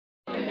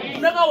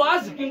funeka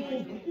wazi ke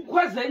inkukhu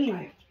kukhweze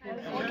ingqele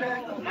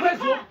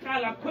kukhweze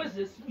yokuqala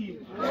kukhweze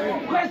esibili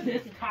kukhweze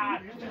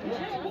esithathu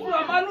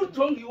ungamane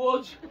ujonga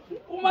iwatch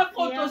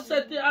umakoto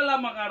sete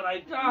alama ka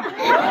right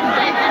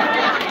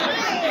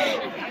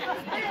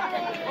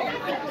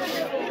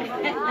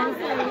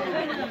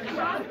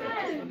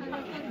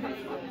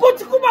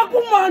kuthi kuba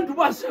kumandu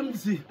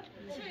basemzini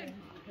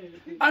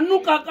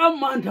anuka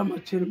kamanda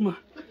majerima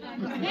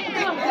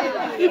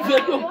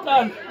iveki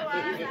yokuqala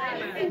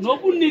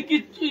nokunika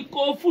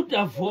ikofu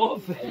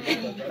udavove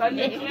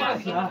kanti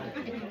umazala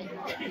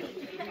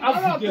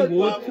avuke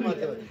ngo-3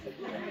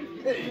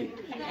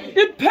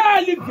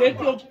 iphela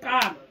iveki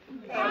yokuqala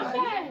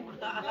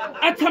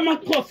athi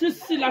amakhosi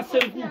isisila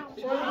senkukhu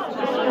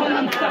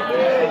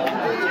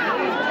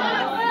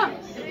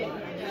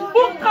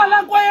uqala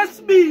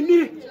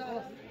kweyesibini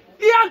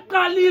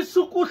iyaqalisa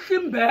ukuhla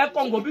imbeko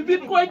ngoba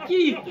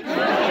ibiqwetyile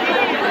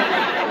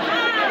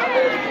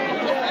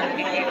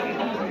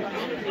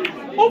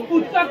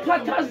ubhuti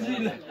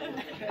akhathazile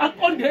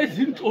aqonde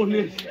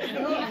ezintshonezi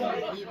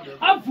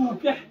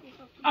avuke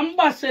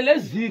ambasele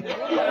eziko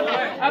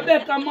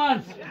abeka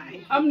amanzi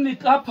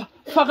amnika apha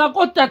faka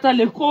kotata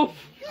le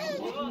kofi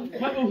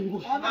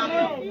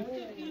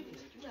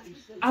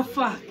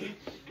afake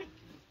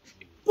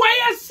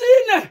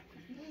kweyesine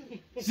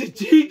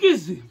zijika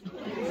izinto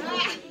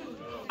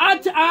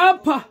athi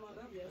apha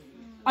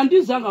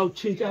andizanga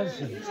utshintsha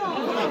izinto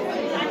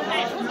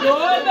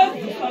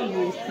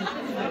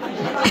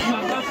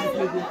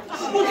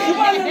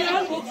udibane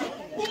nango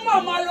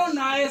umama lo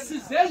naye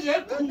size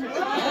ngeqhuba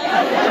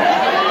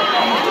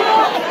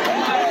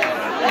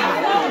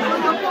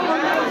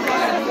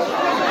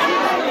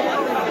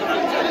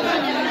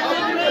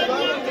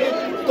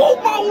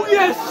kuba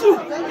uYesu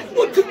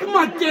uthi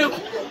kuMateyu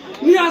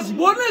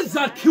niyazibona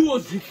ezakhiwo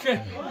zihle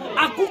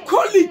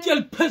akukho litye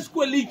liphezu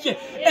kwelitye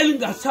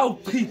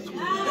elingasawuchithwa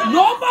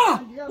noba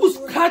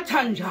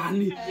usikhatha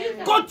njani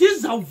kodwa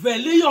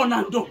izawuvela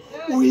iyona nto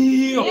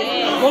uyiyo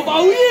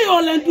ngoba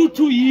uyiyo le nto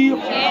uthi uyiyo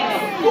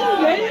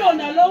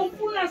ungeyona lo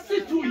ufuna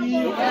sithi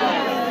uyiyo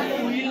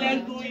uyile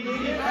nto uyiyo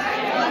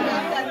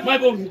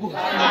mayibonge inkosi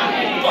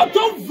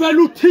kodwa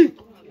uvela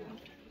uthixo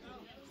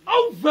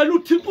awuvela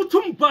uthixo uthi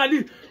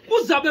umbhali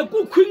kuzabe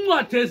kukho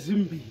incwadi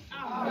ezimbili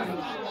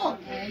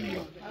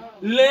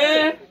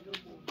le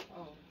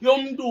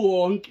yomuntu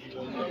wonke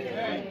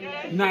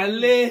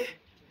nale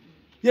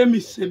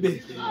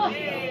yemisebenzi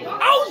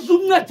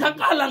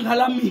awuzuncedakala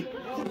ngalamini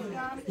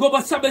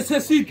ngoba sabe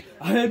sesithi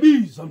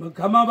ayebiza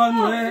amagama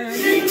abangcwele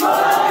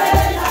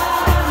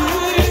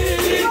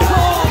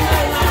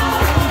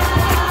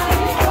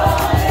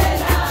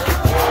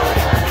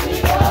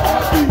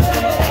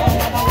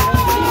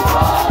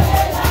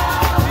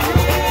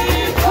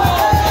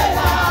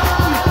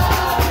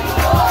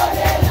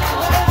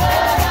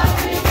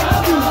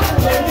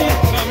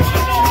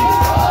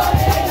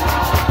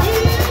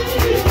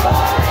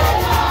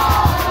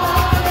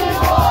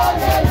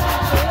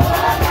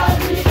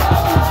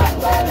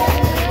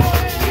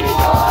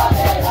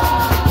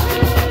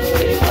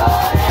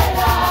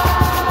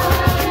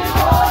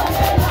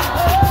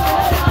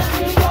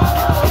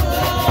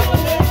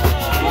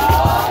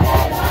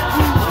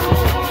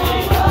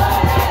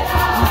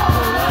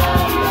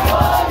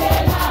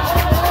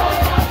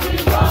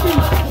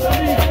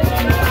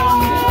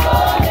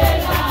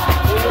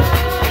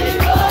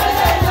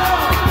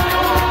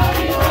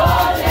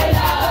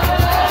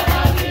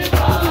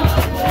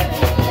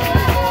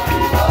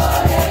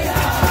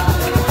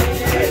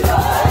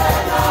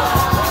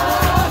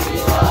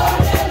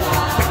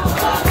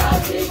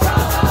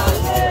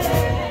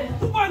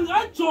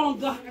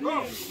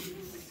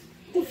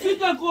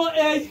ufika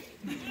ko-A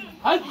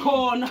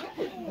ayikhona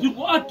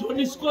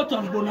ndiku-Adonis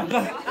kodwa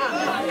ngibonakala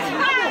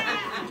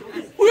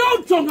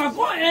uyawujonga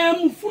ko-M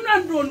ufuna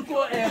ntoni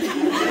ko-M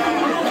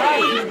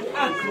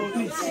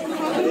Adonis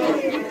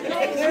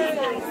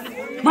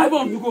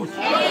mayibonge inkosi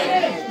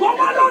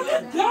ngoba lona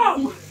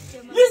igama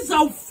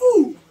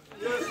lizawufuna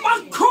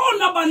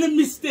bakhona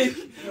banemistake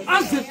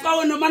aze xa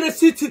wena mane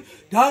sithi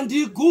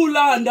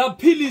ndandigula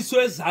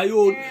ndaphiliswa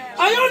eZayoni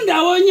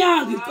ayondawo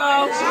nyanga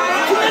xa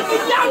funeka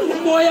inyanga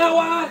umoya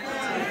wakho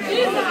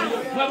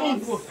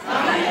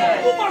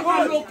kuba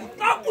kaloku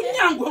xa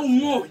kunyangwe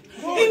umoya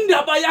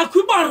indaba yakho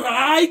iba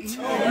right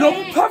lo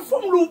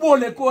mphefumlo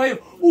ubolekiweyo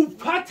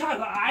uphatha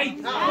right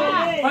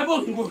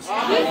mayibonge inkosi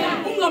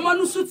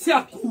ungamane usuthi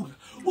siyagula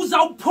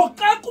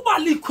uzawuphoxeka uba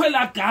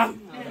likhwela gama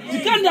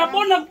ndike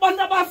ndiyabona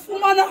kubantu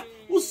abafumana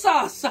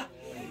usasa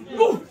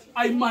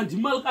ayimandi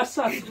imali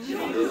kasasa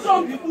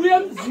intombi ibuye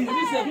emzini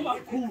ize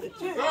kubakhulu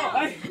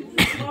hayi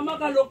mama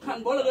kaloku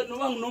khandiboleke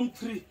noba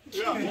nginom-3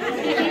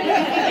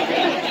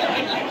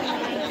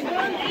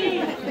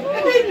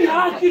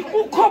 ingxaki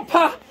kukho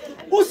pha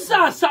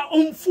usasa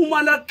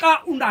umfumana xa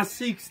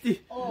una-60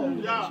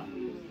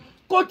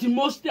 kodwa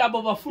most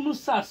yabo bafuna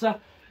usasa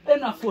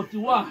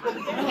ena-41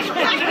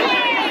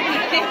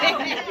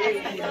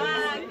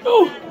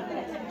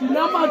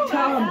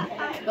 ndinamathambo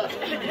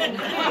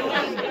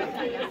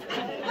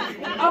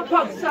apha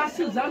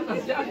kusasa izandla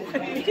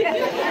ziyaqhina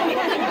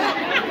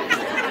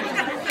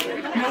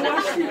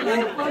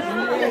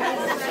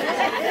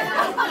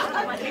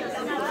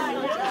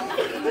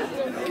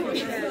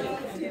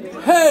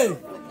Hey,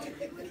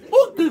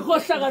 ugqirha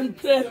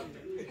ohlakaniphileyo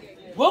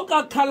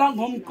ngokakhala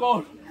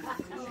ngomqolo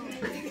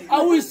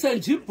awuyise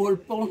nje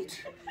iballpond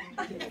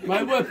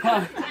mayiwe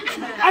phaa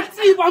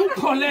atsiba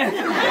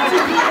amkholele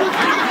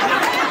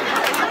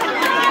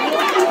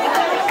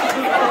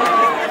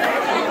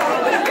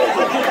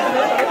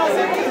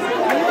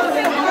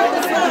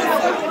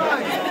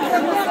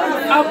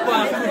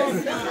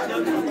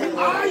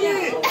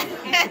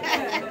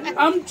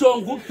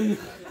amjonga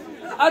ugqirha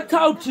athi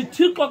awuthi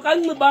Thixo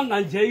kancibanga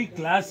nje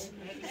iglasi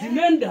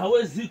zinendawo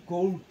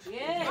ezigold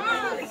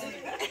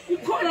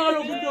ikhona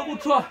kaloku into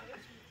yokuthiwa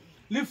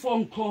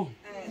li-Hong Kong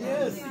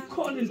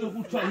ikhona into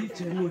yokuthiwa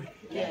yiGenway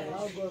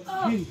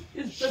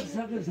izipeki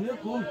zakhe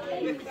zinegold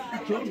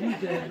ijonga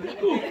indlela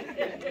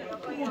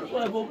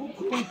ubucwebo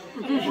bukhulu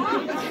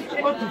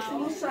kodwa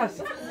ufuna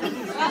usasa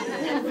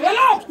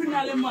velaphi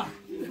nale mali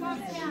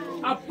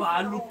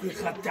abhala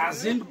ugqirha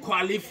doesn't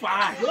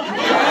qualify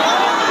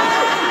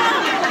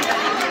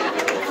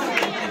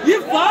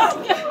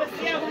yibhanke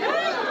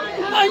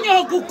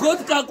anyoka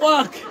ugodika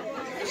kwakhe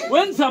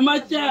wenza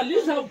amatyala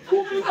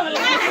izawuphuma imali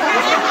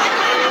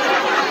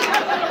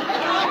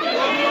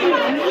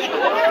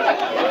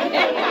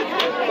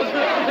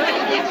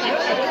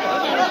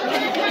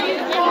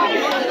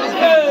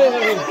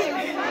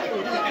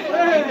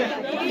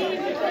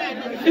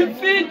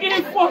ifike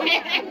ifoni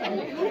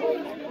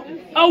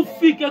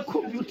awufike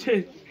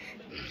ekhompyutheni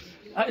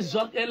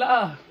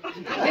ayizwakela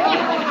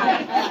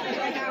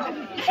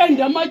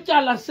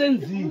endamatyala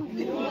senziwe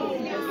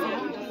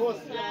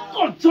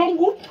kodwa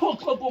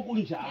uphoxo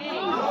kokunjalo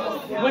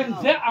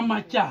wenze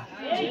amatyala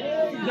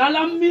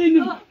ngala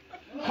mini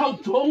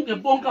khawujonge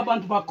bonke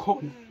abantu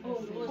bakhona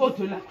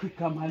kodwa lakho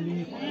igama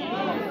likho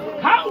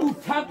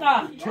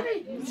hawuthakathwe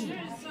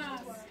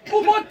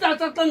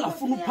ubotata xa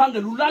ngafuna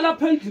uphangela ulala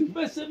apha endlini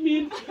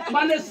besemini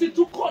mane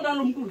sithi ukhona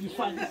lo mntu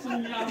ndifake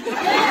isimnyama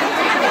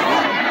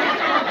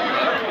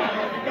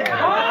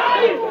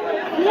hayi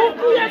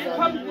ukuya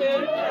esiphambili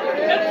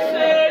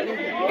ekuseni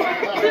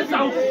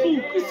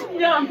sizawusuka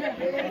isimnyama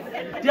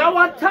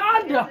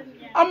ndiyawathanda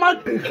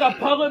amagqirha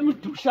phaa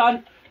kwemidushane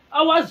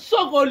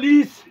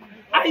awazisokolisi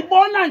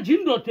ayibona nje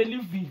indoda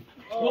elivile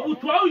ngoba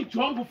uthi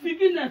wawuyijonga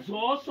ufika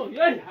inezoso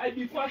yeyi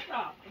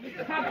ayibikwahlaba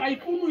khaka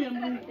ayifuni uye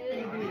muntu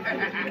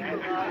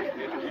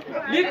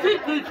lithi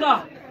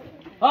gqirha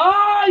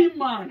hayi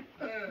mani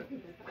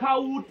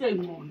khawute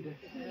ngqonde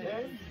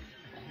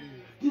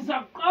ndiza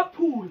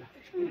kuqaphula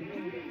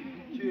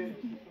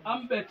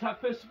ambetha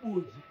apha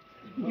esibunzi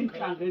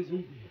iintlanga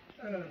ezimbili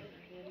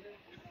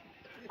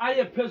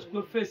aye phezu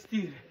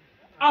kwefestile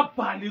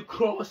abhale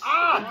icross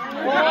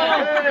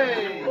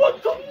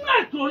uthi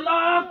uncedo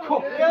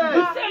lakho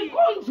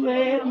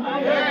lisenkonzweni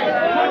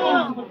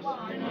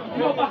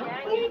ngoba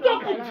umntu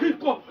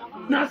okuthixo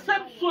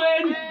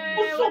nasebusweni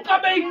usuka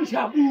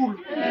beyinjabulo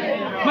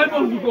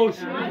mayibonga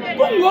inkosi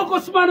kungoko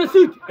simane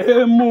sithi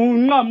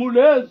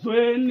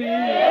emunqamulezweni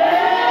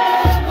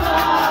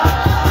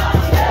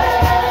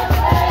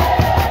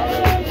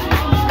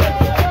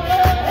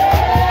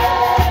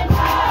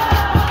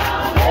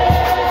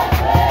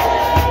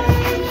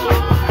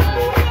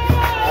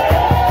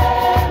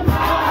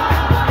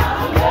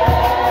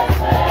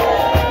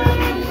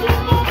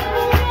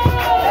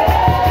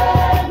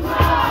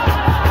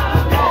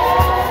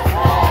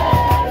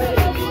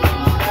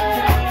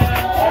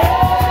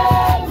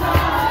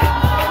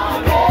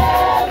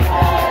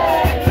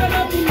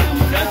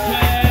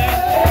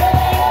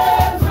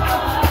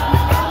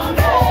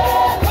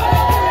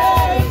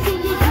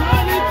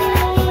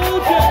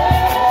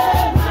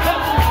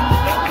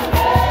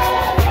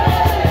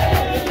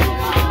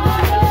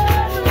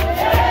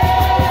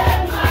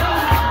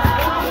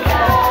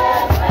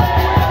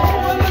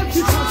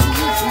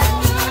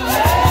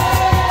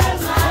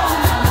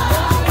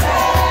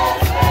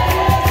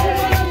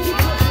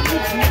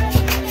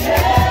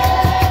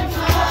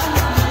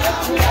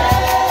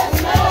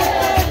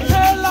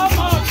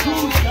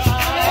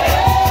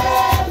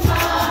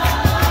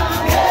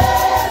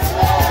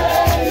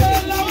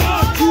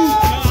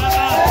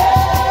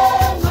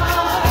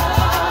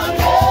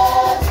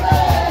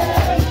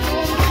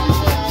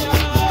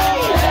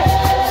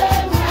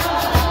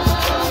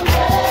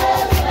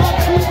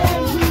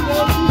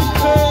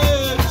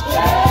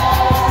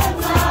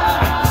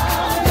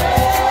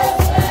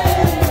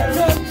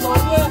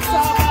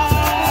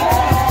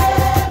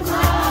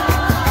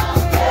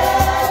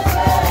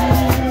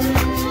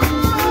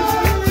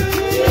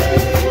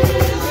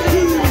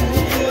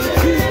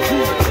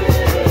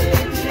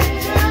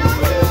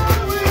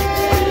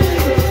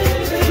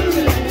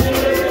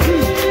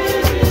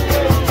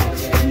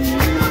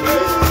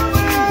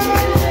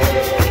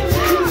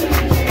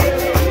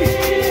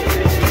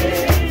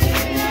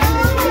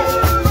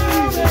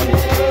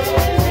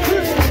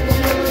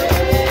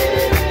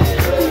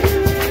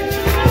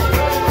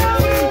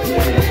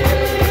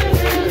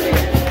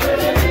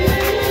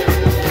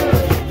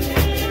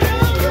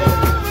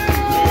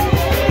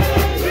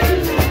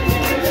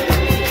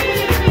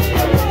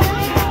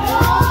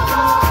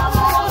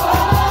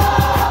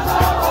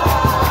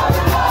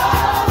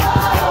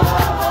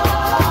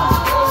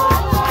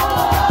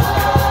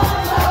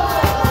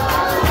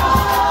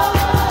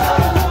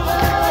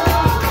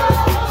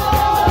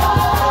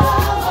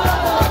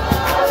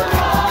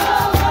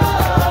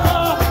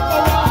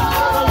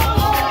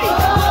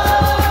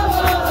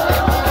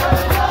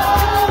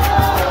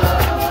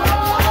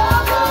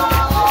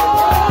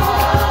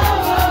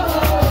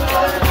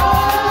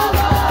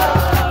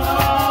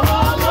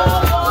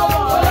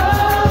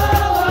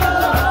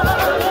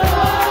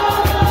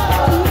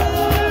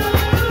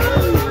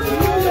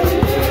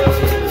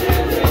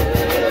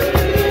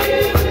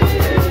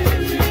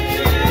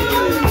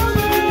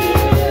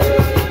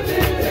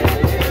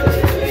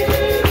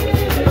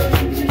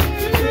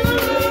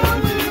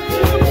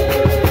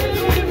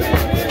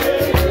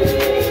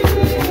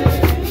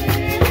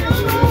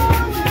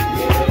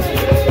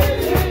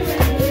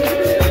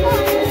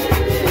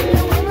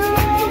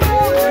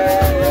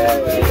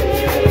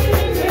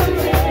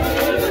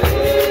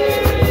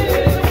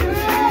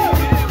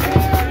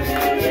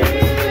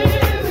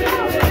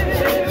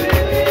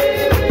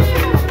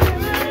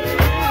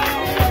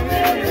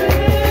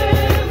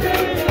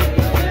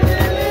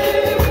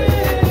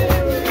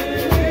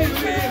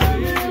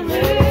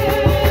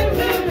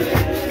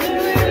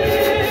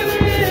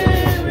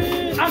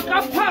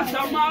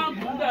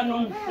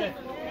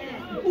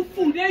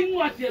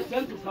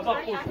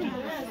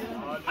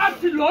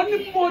lona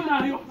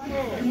imbonayo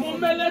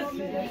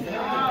imomelezile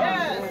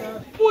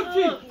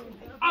futhi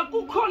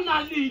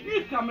akukhona lini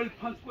igama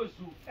eliphansi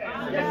kwezulu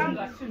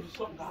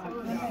esingasindiswa ngalo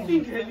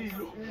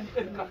ingelilo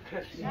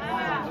elikaKristu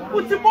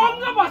uthi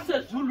bonke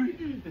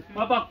abasezulwini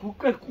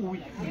babaguqe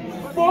kuye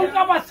bonke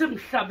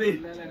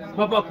abasemhlabeni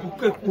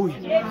babaguqe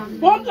kuye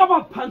bonke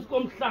abaphansi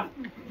komhlaba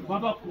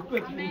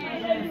babaguqe kuye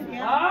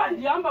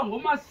hayi ihamba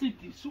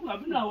ngomasidisi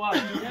ungabi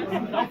nawazi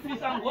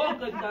ufika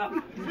ngonke da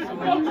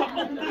kodwa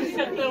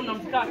okuqisekelo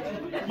namhlanje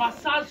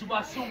masazi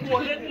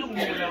basubolekile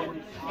umnqela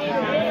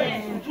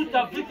wethu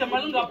uDavid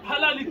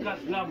malingaphalali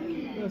igazi labo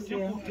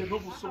sikude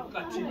nobuso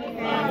bukaThixo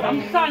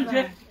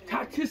namhlanje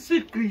thatha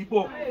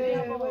isigqibo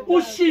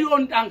ushiyo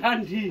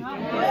ntangandini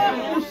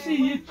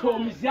ushiye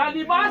iThomi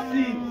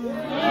ziyalibazi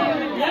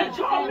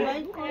yeThomi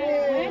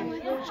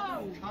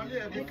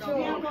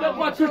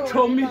kwathi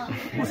uThomi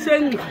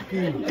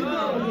usengxakini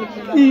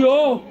iyo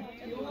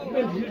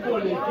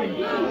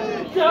bendibolekile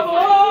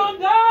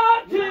siyabonga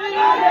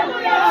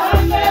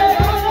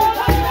Hallelujah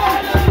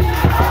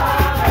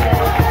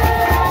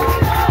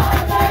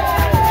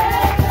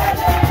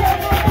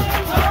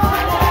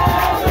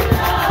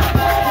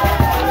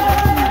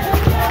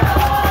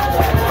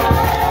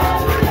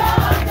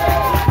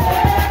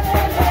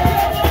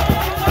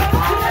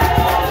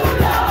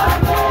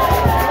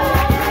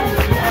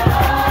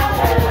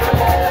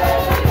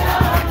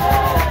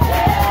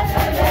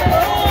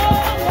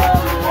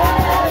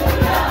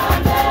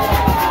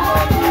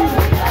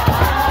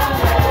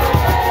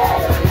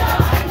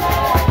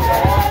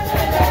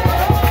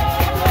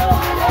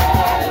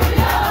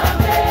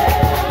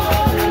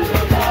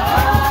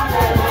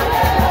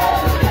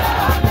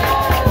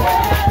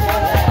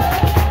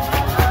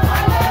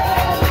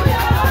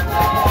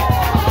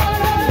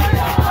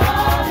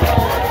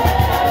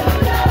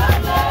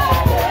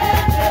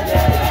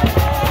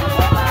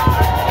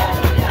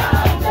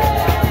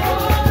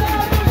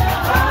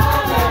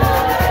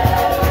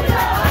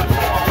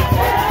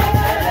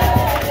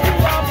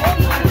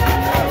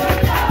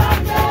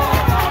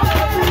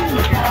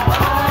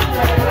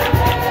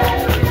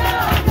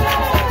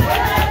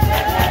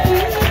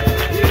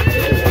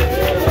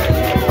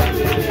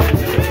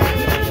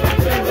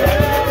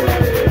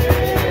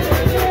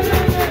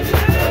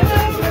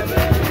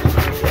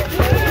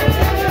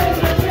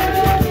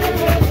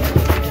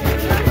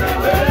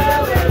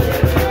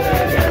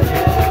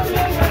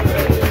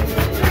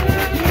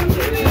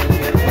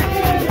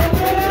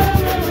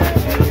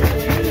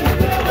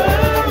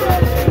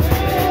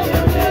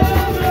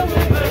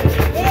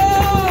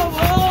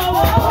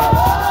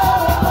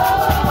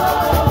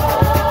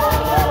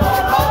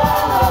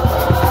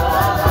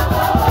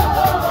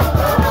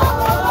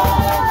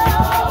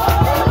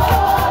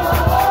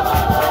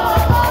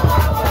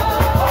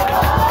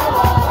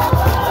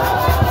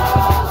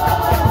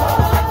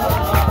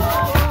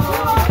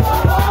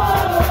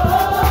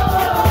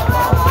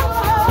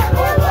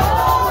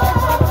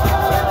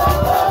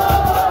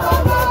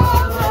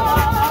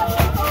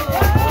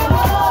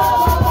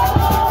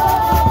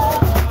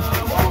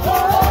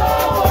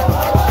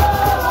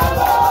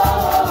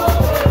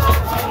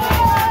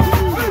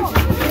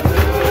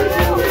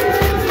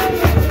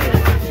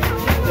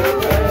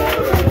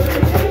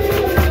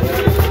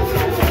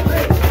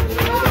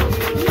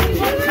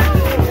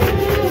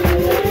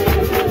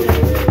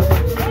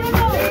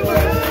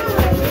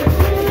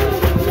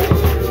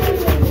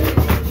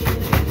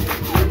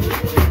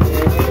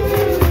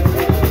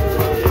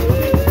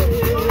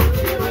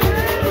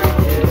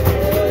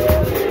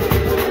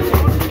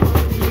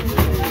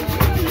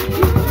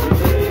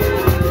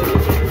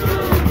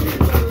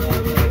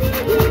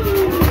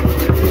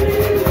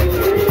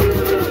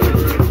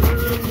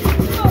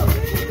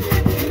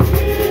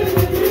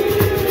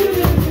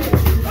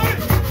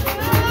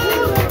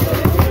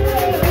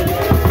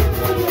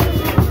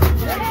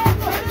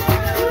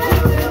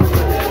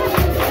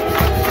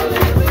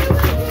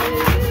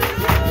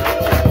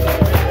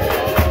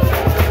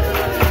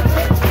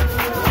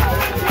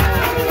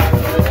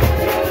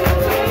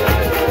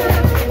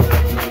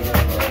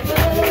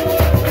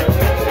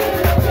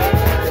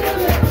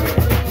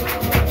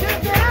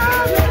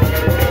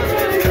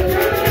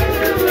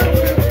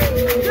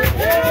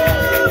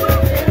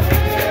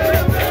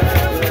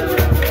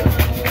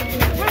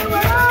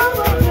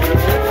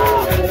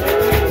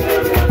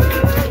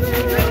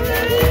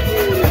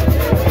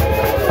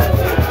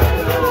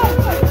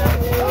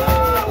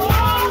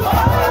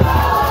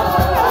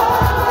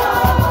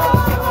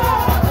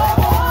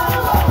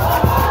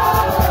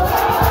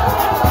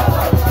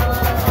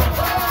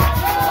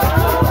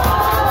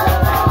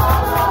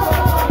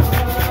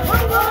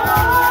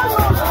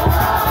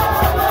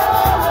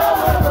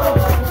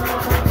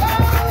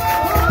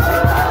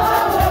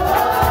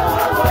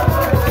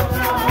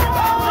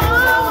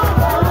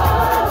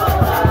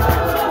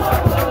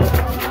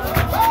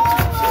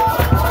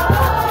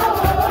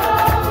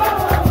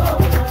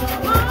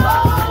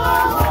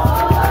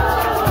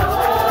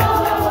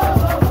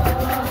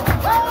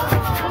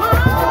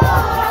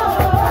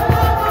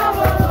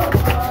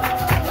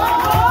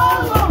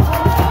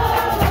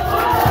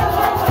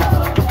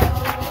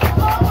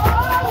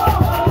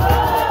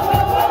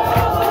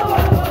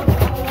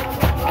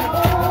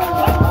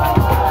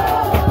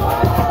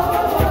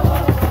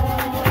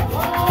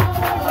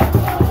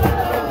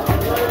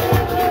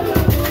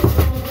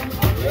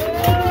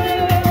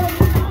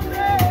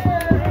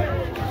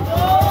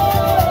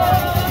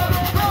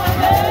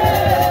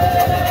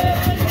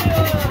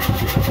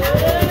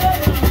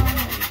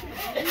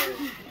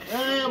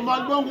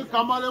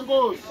Ngegama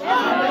lenkosi.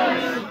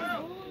 Amen.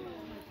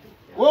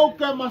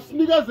 Okay,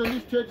 masinikeze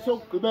isithethi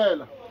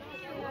sokugqibela.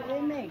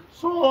 Amen.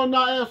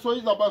 Sona eso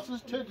izaba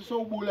sisithethi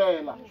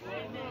sokubulela.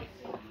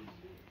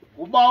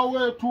 Uba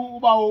wethu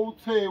uba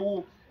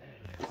uThewu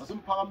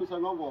asimphakamisa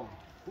ngongoma.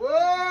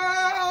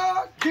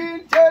 Oh,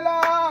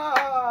 Kintela!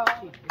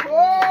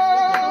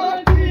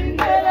 Oh,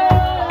 Kintela!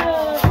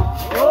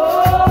 Oh,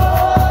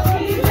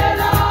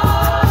 Kintela!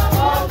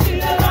 Oh,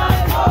 Kintela!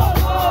 Oh,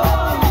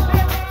 Kintela!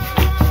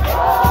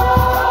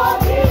 Oh,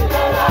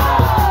 Kintela!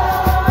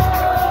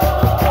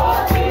 Oh,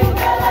 Kintela! Oh,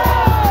 Kintela!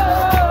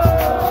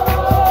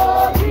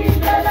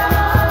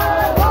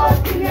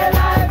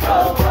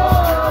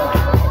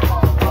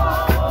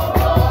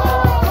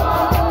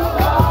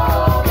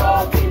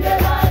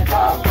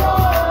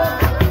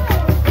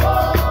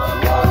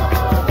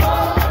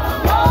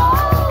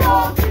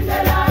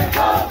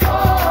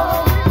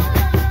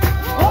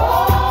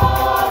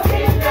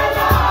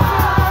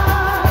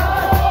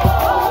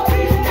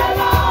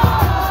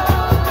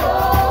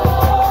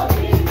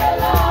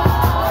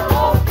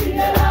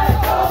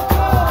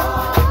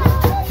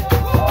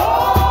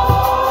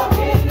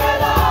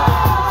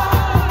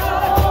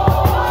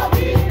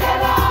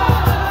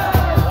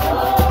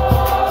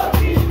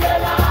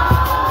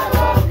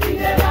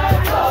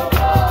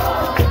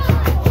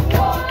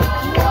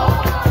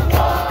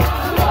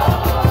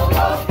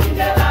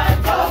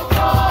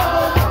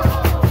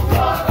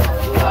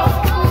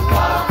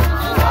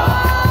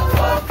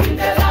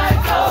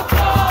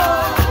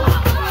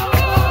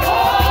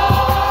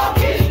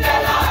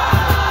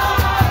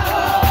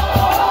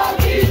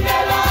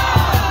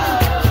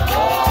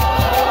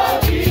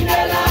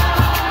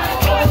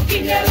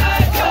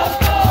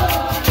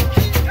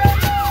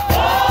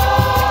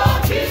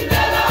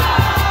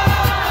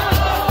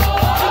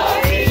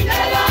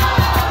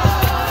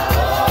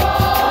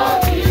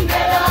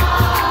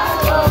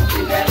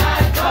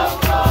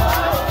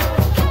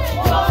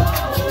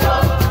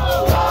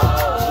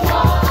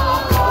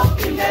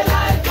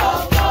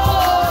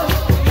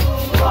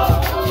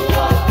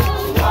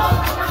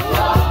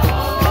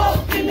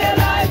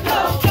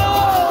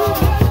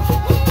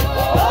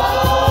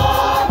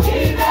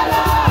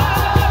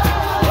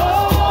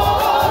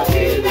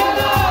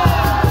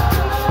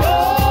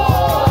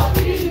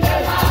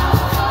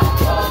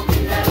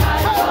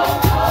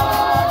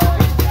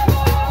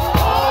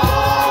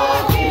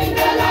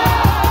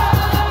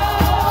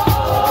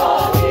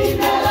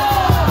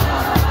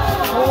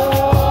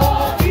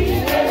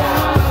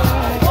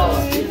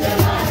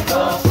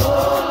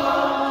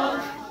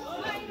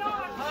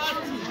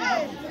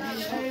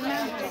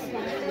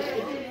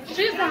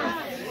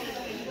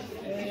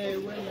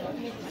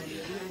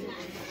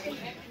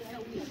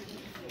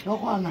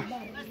 Lokwana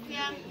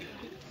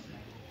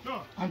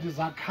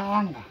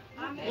andizakhanga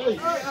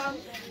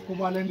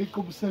kuba le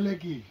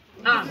ndiqubuselekile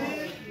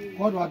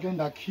kodwa ke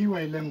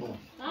ndakhiwe ile ngoma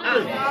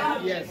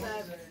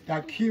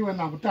ndakhiwe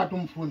nakutata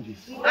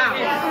umfundisi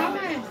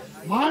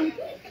man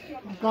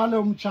uqale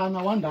umtshana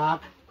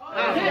wandakha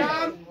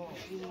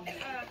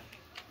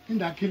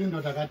indakhile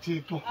indoda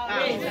kaThixo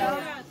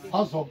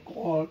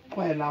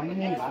azoqwela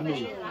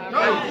umongameli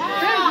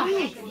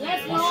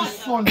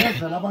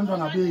wasisondezela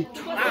abantwana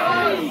bethu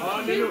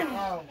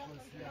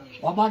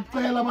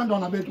wabacela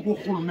abantwana bethu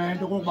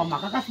kurhulumente kokuba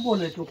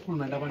makakasiboleke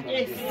urhulumente abantwana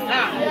bethu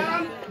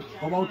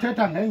ngoba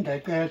uthetha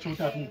ngengqeqesho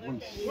utata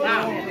umfundisi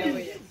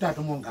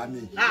utata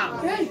umongameli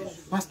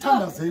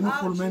masithandazeni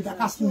urhulumente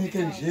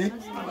akasinike nje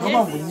noba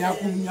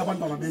ngunyaka umnye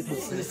abantwana bethu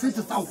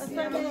sithi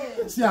sawufika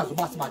siyazi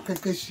uba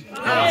sibaqeqeshile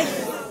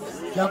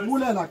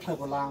ndiyakubulela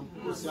xhego lam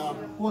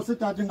Nkosi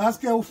tata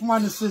ingaske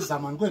ufumane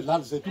isizamani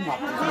kwezilali zethu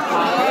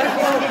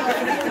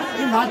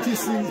ingathi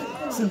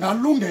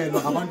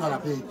singalungelwa ngabantwana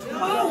bethu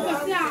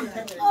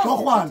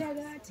torhwana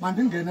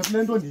mandingene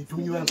kule nto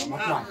ndiyithunyiwe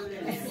ngamakwaya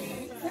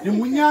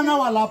ndingunyana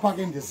walapha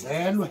ke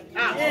ndizelwe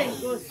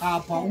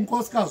apha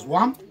unkosikazi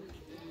wam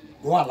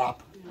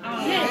ngowalapha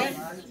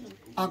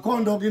akho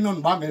nto ke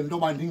inondibangela into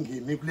yoba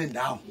ndingemi kule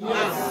ndawo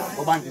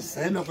ngoba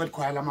ndizelwe kweli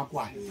khwaya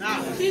lamakwaya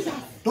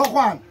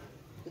torhwana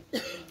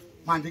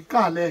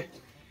mandiqale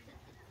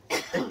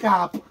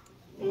eKapa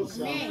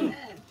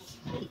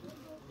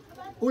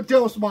uthe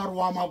usibari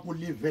wam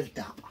akulive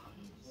elidaba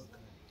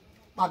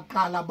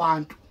baqala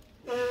abantu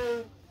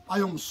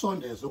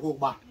bayomsondeza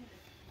okokuba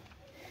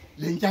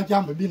le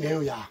ntyantyambo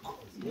ibingeyo yakho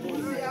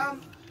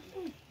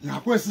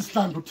nakwesi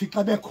sihlangu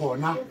uThixo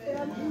bekhona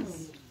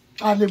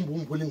xa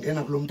lembumbu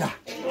lingena kulo mntana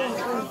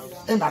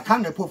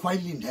engakhange phofu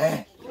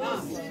ayilindele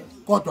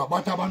kodwa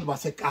bathi abantu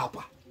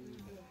baseKapa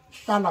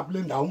hlala kule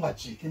ndawo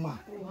ungajiki imali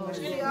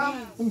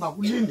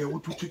ungakulinde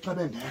uthi uThixo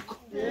bengekho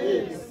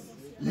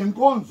le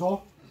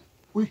nkonzo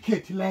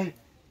uyikhethileyo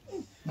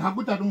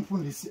nakutata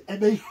umfundisi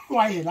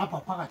ebeyihlwayela apha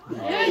phakathi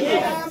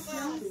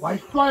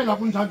wayihlwayela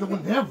kunjalo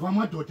kundeva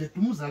amadoda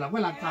edumuzela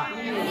kwela cala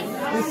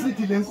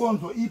esithi le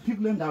nkonzo iphi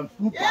kule ndawo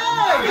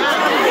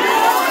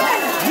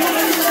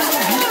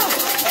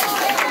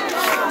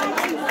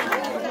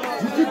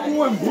ndithi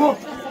kuwe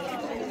ngoku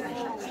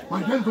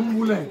mandenze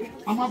umbulelo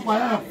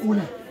amakwaya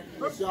ayabulela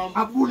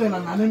abulela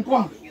nale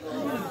nkonzo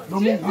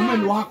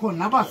nomongameli wakho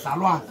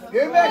nabazalwane.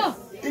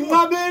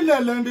 Inqabile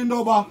le nto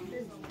intoba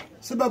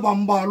sibe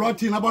bambalwa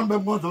thina abantu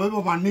benkonzo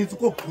bebe banintsi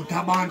kokugqutha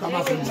abantu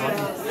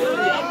abasengxakini.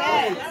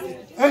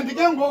 And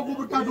ke ngoku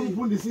ubutata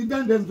umfundisi into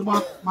endenza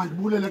uba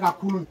mandibulele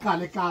kakhulu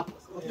ndiqale eKapa.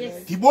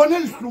 Ndibone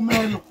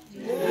lihlumelo.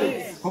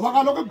 Ngoba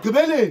kaloku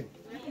ekugqibeleni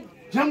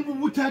njengoba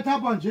ubuthetha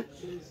apha nje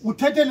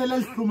uthethelele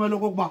lihlumelo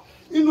kokuba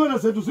iinwele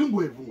zethu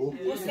zingwevu ngoku.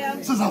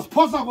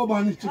 Sizaziphosa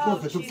kobani izithixo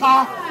zethu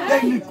xa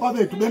beniqwa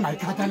bethu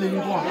bengayikhathaleli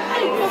inkomo.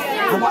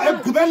 Ngoba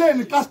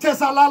ekugqibeleni xa sithe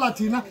salala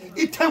thina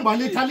ithemba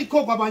lethu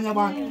alikho kwabanye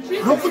abantu.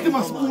 Nokuthi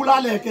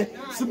masibulaleke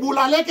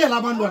sibulalekela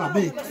abantwana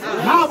bethu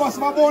nabo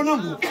sibabona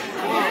ngoku.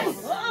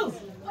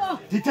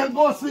 Ndithe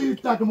Nkosi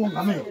tata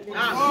umongameli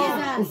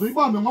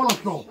uzuyibambe ngolo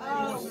hlobo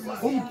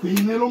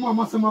umgcine lo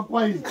mama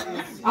semakwayini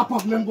apha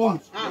kule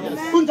nkonzo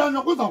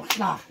kunjani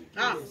kuzawuhlala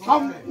xa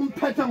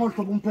umphethe ngolo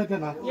hlobo umphethe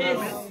ngayo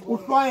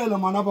uhlwayele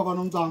mana apha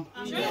kwaNoncampa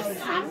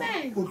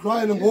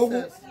uhlwayele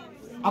ngoku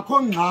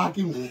akho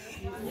ngxaki ngoku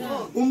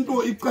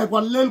umntu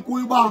icekwa leli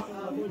kuyo uba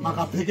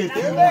makabheke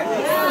thina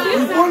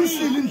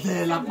uyibonisile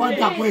indlela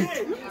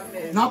kubantakwethu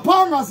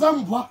napha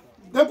ngasemva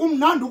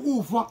bekumnandi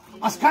ukufa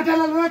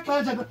asikhathalele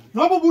nexesha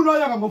noba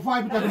ubunoyeka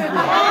ngo-5 tatomkhulu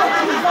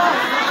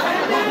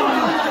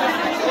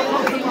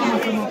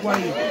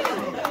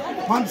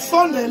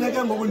mandisondele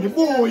ke ngoku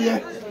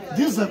ndibuye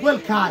ndize kweli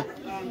khaya.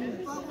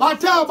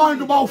 Bathe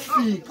abantu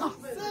bawufika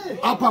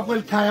apha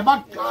kweli khaya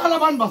baqala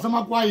abantu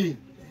basemakwayini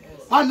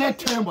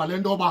banethemba le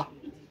ntoba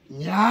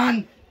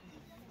nyhani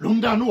lo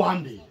mntana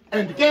uhambile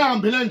and ke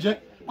hambile nje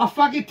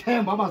bafaka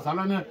ithemba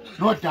abazalwane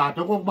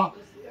nodade okokuba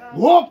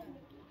ngoku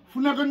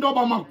funeka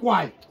intoba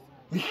makwayi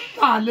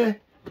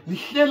nihlale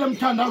nihlele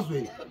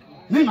emthandazweni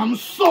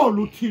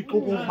ningamsoli uThixo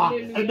ukuba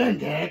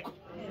ebengekho.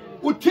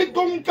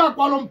 uThixo umka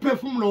kwalo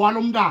mphefumulo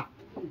walo mntana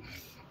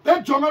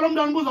bejonga lo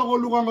mntana ubuza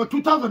koluka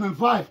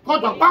ngo-2005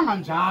 kodwa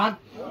banganjalo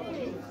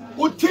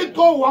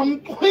uThixo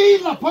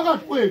wamxhwila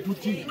phakathi kwethu.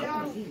 uThixo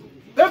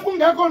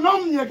bekungekho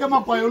nomnye ke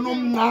magwayo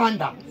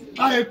nomnqanda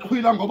xa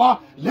exhwila ngoba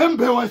le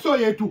mbewu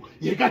ayisoyethu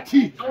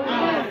yekaThixo.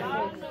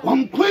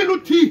 Wamxhwila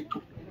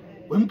uThixo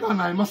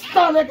wemkanayo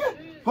masihlale ke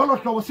ngolo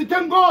hlobo sithe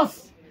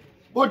Nkosi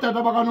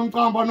ootata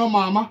bakaNoncampa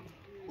nomama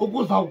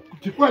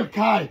ukuzawuthi kweli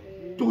khaya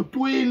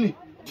tutwini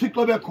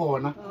Thixo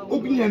bekhona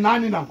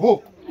ukunyenani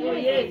nangoku.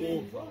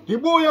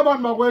 Ndibuye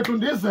abantu bakwethu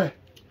ndize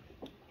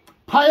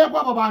phaya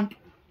kwaba bantu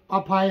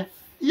baphaya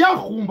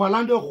iyagrumba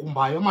laa nto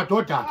egrumbayo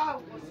amadodana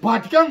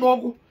but ke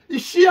ngoku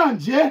ishiya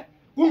nje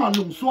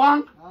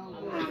kungalungiswanga.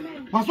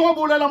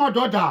 Masobulela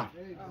amadodana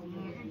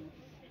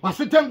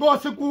masithe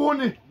Nkosi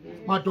kuni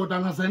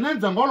madodana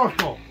zenenze ngolo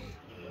hlobo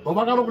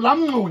ngoba kaloku laa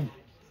mngxunya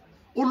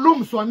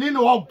ulungiswa nini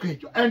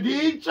wawugqitywa and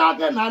intsha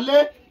ke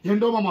nale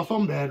yentoba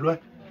masombelwe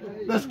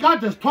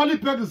besikade sithwala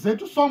iibhegi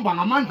zethu somba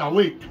ngamandla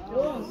wethu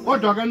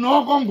kodwa ke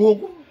noko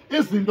ngoku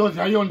izinto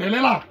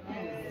ziyayondelelana.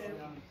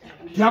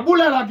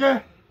 Ndiyabulela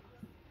ke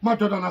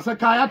madoda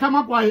nasekhaya athi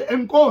amakwayi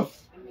enkosi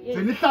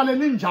zenihlale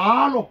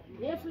ninjalo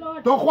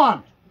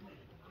torhwana.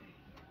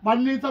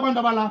 Banintsi abantu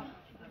abalapha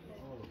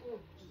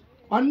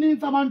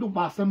banintsi abantu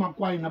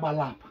basemakwayini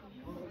abalapha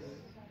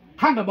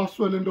khange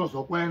baswele into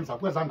zokwenza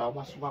kwezaa ndawo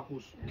basuka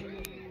kuzo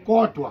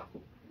kodwa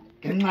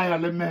ngenxa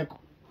yale meko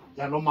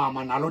yalo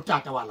mama nalo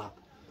tata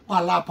walapha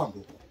balapha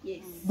ngoku.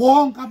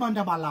 Bonke abantu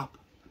abalapha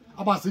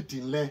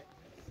abazidinileyo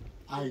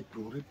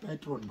ayiduri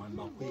ipetroli mani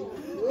bakwethu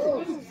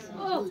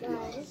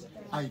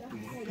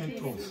ayiduri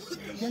ipetroli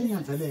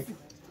kuyanyanzeleka.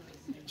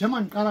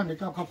 Njengoba ndiqala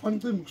ngeKapa fana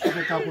ucinga ukusuka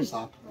eKapa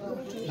uzapha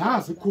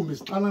nazi ikhumbi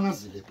siqala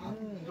nazile phaa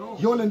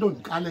yiyo le nto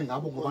ndiqale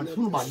ngabo ngoba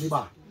ndifuna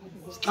ubalibala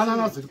siqala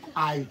nazile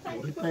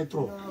ayiduri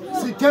ipetroli.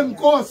 Sithe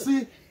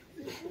Nkosi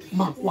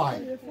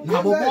makwayi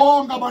nabo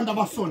bonke abantu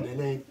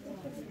abasondeleyo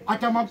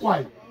athi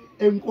amakwayi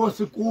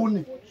enkosi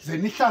kuni ze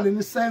nihlale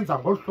nisenza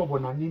ngolu hlobo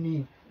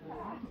nanini.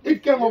 Ithi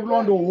ke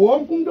ngokuloo nto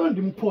wonke umntu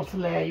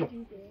ondimphosileyo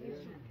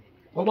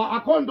ngoba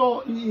akho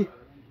nto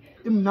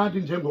imnandi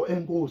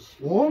njengo-enkosi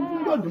wonke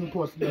umntu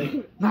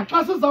ondimphosileyo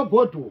naxa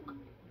sizawugoduka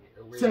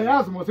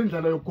siyayazi mos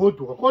indlela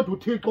yokugoduka kodwa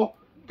uThixo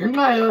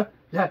ngenxa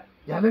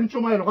yale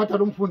ntshumayelo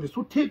katata umfundisi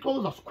uThixo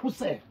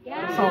uzasikhusela.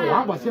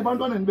 Sawuhamba siye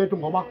ebantwaneni bethu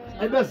ngoba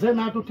ebeze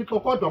nathi uThixo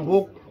kodwa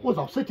ngoku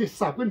uzawusithi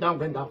sisa kwiindawo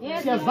ngeendawo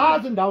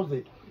siyazazi iindawo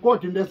zethu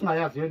kodwa into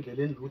esingayaziyo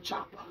endleleni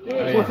lutshapha.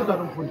 Nkosi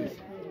tata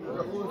umfundisi.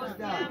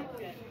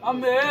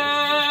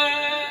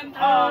 Amen.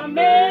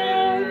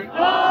 Amen.